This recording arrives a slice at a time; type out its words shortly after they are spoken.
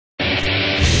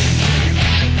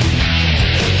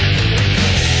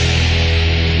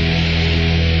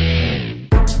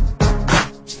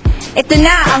Ito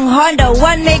na ang Honda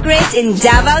One Make Race in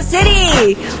Davao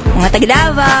City! Mga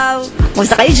taga-Davao,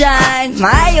 musta kayo dyan?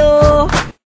 Mayo!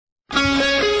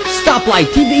 Stoplight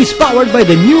TV is powered by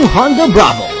the new Honda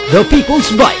Bravo, the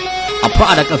people's bike. A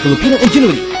product of Filipino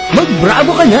ingenuity.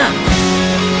 Mag-Bravo ka na!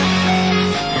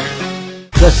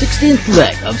 The 16th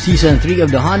leg of Season 3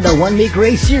 of the Honda One Make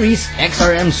Race Series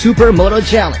XRM Super Moto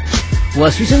Challenge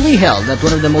was recently held at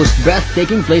one of the most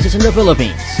breathtaking places in the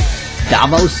Philippines,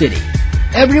 Davao City.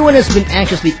 Everyone has been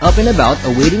anxiously up and about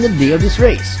awaiting the day of this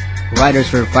race.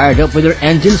 Riders were fired up with their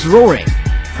engines roaring.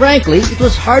 Frankly, it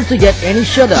was hard to get any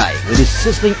shut-eye with this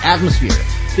sizzling atmosphere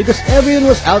because everyone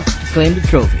was out to claim the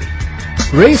trophy.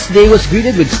 Race day was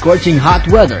greeted with scorching hot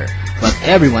weather, but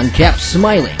everyone kept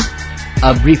smiling.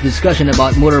 A brief discussion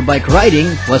about motorbike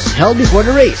riding was held before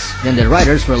the race. Then the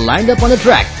riders were lined up on the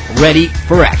track, ready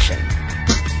for action.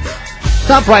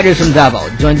 Top riders from Davao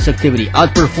joined this activity,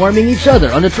 outperforming each other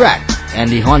on the track. And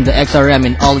the Honda XRM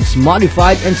in all its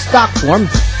modified and stock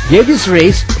form gave this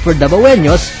race for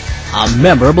Davaoeños a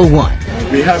memorable one.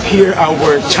 We have here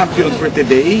our champion for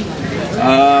today.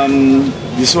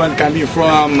 This one coming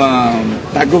from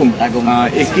Tagum,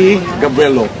 Iki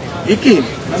Gabrielo. Iki,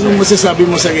 anong masasabi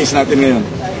mo sa race natin ngayon?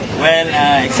 Well,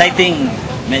 exciting.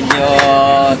 Medyo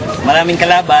maraming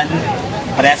kalaban.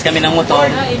 Parehas kami ng motor,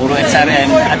 puro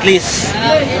XRM. At least,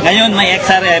 ngayon may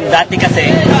XRM. Dati kasi,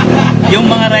 yung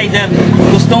mga rider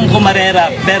gustong kumarera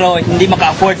pero hindi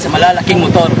maka-afford sa malalaking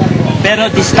motor. Pero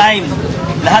this time,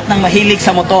 lahat ng mahilig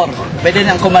sa motor, pwede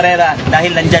nang kumarera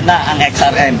dahil nandyan na ang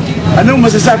XRM. Anong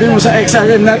masasabi mo sa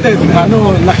XRM natin?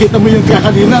 Nakita mo yung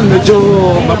kakanina, medyo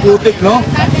maputik, no?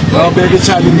 Very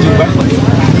challenging ba?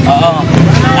 Oo.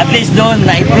 At least doon,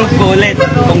 na-improve ko ulit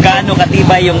kung gaano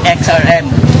katibay yung XRM.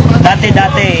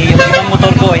 Dati-dati, yung ibang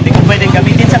motor ko, hindi ko pwedeng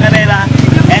gamitin sa karera.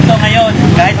 Eto ngayon,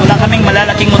 kahit wala kaming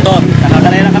malalaking motor,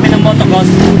 nakakarera kami ng motocross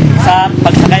sa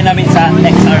pagsakay namin sa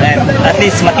XRM. At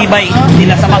least matibay, hindi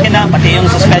lang sa makina, pati yung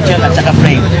suspension at saka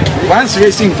frame. Fans,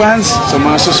 racing fans, sa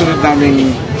mga susunod naming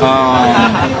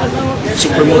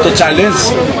Supermoto Challenge,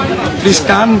 please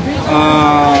come,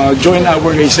 join our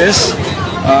races.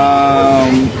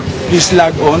 Please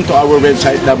log on to our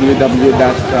website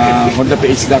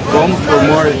www.hondaph.com for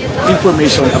more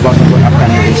information about our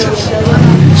upcoming races.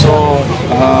 So,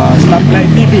 Stoplight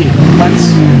TV,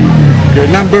 fans, you're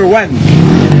number one.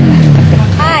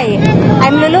 Hi,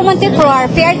 I'm Lulu Montipro,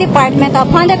 PR Department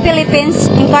of Honda Philippines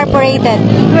Incorporated.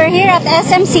 We're here at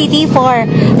SM City for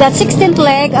the 16th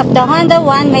leg of the Honda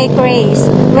One Make Race.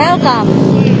 Welcome.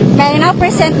 May I now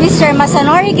present Mr.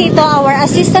 Masanori Quito, our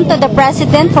Assistant to the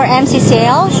President for MC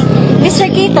Sales.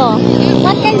 Mr. Quito,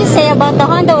 what can you say about the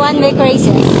Honda One Make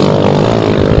Races?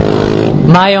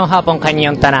 Mayong hapon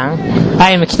kanyang tanang.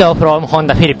 I am Quito from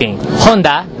Honda Philippines.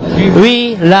 Honda,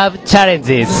 we love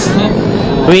challenges.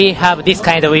 We have this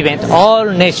kind of event all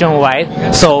nationwide,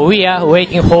 so we are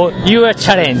waiting for your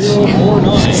challenge.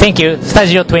 Thank you,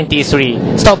 Studio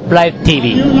 23, Stoplight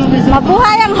TV.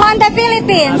 Mabuhay ang Honda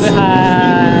Philippines!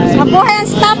 Mabuhay ang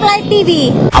Stoplight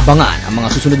TV! Abangan ang mga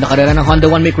susunod na karera ng Honda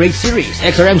One Make Race Series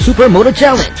XRM Super Moto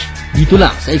Challenge. Dito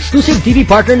lang sa exclusive TV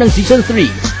partner ng Season 3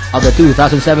 of the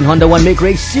 2007 Honda One Make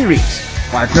Race Series.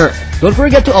 Partner, don't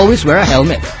forget to always wear a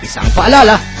helmet. Isang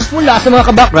paalala mula sa mga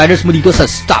kabak riders mo dito sa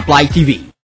Stoplight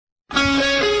TV.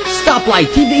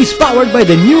 Stoplight TV is powered by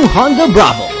the new Honda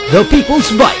Bravo, the people's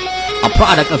bike. A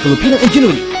product of Filipino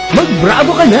ingenuity.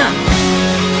 Mag-Bravo ka na!